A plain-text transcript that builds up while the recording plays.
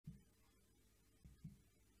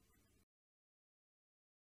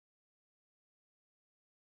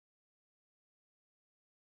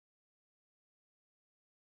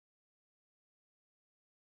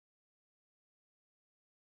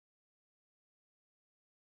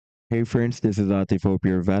Hey friends, this is Atif. Hope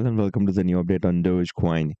you're well and welcome to the new update on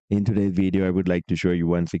Dogecoin. In today's video, I would like to show you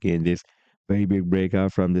once again this very big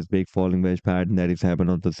breakout from this big falling wedge pattern that is happened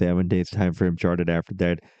on the 7 days time frame charted. After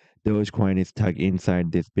that, Dogecoin is stuck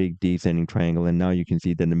inside this big descending triangle, and now you can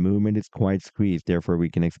see that the movement is quite squeezed. Therefore, we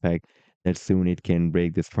can expect that soon it can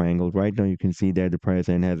break this triangle. Right now, you can see that the price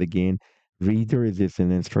line has again reached the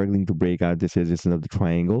resistance and struggling to break out this resistance of the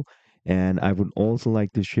triangle. And I would also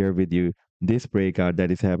like to share with you this breakout that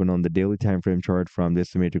is happened on the daily time frame chart from this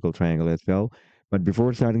symmetrical triangle as well. But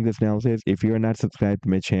before starting this analysis, if you are not subscribed to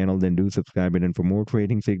my channel, then do subscribe it. And for more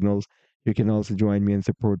trading signals, you can also join me and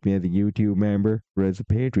support me as a YouTube member or as a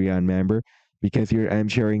Patreon member, because here I'm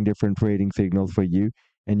sharing different trading signals for you.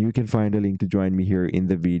 And you can find a link to join me here in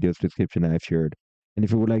the video's description I've shared. And if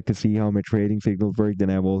you would like to see how my trading signals work, then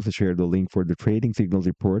I've also shared the link for the trading signals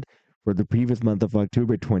report for the previous month of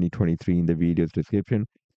October 2023 in the video's description.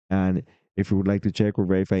 And if you would like to check or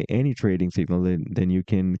verify any trading signal, then you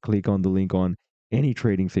can click on the link on any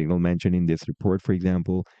trading signal mentioned in this report. For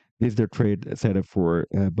example, this is the trade setup for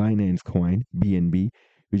Binance coin, BNB.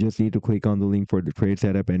 You just need to click on the link for the trade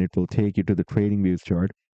setup and it will take you to the trading views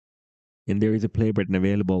chart. And there is a play button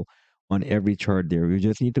available on every chart there. You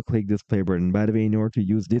just need to click this play button. By the way, in order to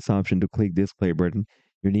use this option to click this play button,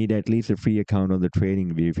 you need at least a free account on the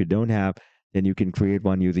trading view. If you don't have, then you can create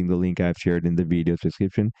one using the link I've shared in the video's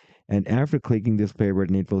description. And after clicking this play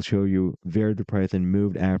button, it will show you where the price then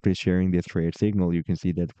moved after sharing this trade signal. You can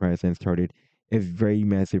see that the price then started a very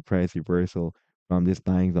massive price reversal from this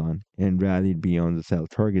buying zone and rallied beyond the sell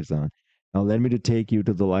target zone. Now, let me to take you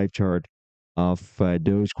to the live chart of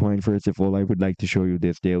Dogecoin. First of all, I would like to show you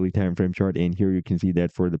this daily time frame chart, and here you can see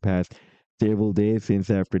that for the past several days, since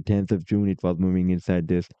after 10th of June, it was moving inside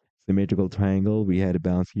this symmetrical triangle. We had a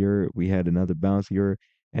bounce here, we had another bounce here,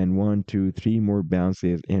 and one, two, three more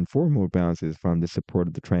bounces, and four more bounces from the support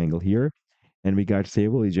of the triangle here. And we got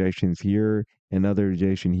several ejections here, another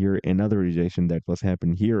rejection here, another rejection that was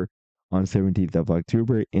happened here on 17th of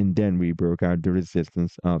October, and then we broke out the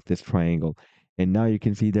resistance of this triangle. And now you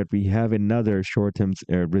can see that we have another short-term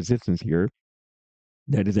resistance here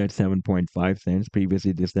that is at 7.5 cents.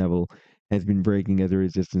 Previously, this level has been breaking as a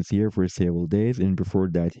resistance here for several days, and before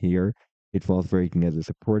that here, it was breaking as a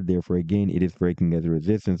support. Therefore, again, it is breaking as a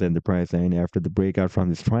resistance, and the price line after the breakout from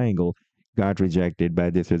this triangle got rejected by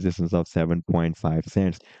this resistance of 7.5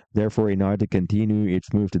 cents. Therefore, in order to continue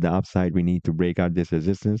its move to the upside, we need to break out this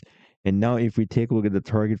resistance. And now if we take a look at the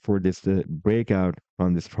target for this breakout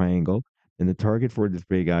from this triangle, then the target for this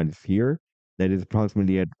breakout is here. That is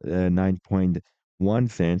approximately at 9.1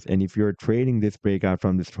 cents. And if you're trading this breakout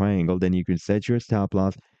from this triangle, then you can set your stop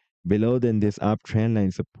loss below than this uptrend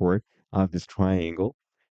line support of this triangle.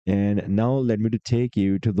 And now let me to take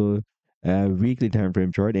you to the weekly time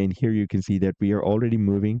frame chart, and here you can see that we are already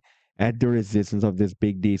moving at the resistance of this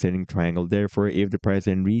big descending triangle. Therefore, if the price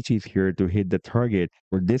then reaches here to hit the target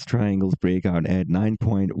for this triangle's breakout at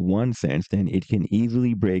 9.1 cents, then it can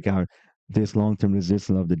easily break out this long-term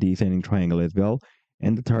resistance of the descending triangle as well.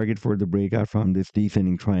 And the target for the breakout from this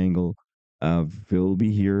descending triangle will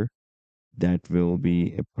be here. That will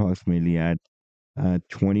be approximately at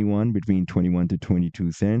 21, between 21 to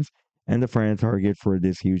 22 cents. And the final target for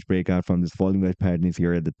this huge breakout from this falling wedge pattern is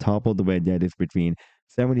here at the top of the wedge, that is between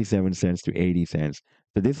 77 cents to 80 cents.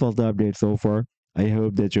 So this was the update so far. I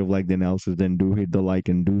hope that you've liked the analysis. Then do hit the like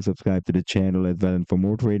and do subscribe to the channel as well. And for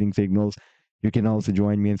more trading signals, you can also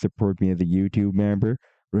join me and support me as a YouTube member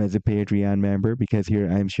or as a Patreon member, because here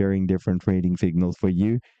I'm sharing different trading signals for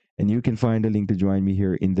you. And you can find a link to join me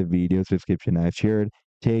here in the video's description I've shared.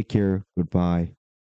 Take care. Goodbye.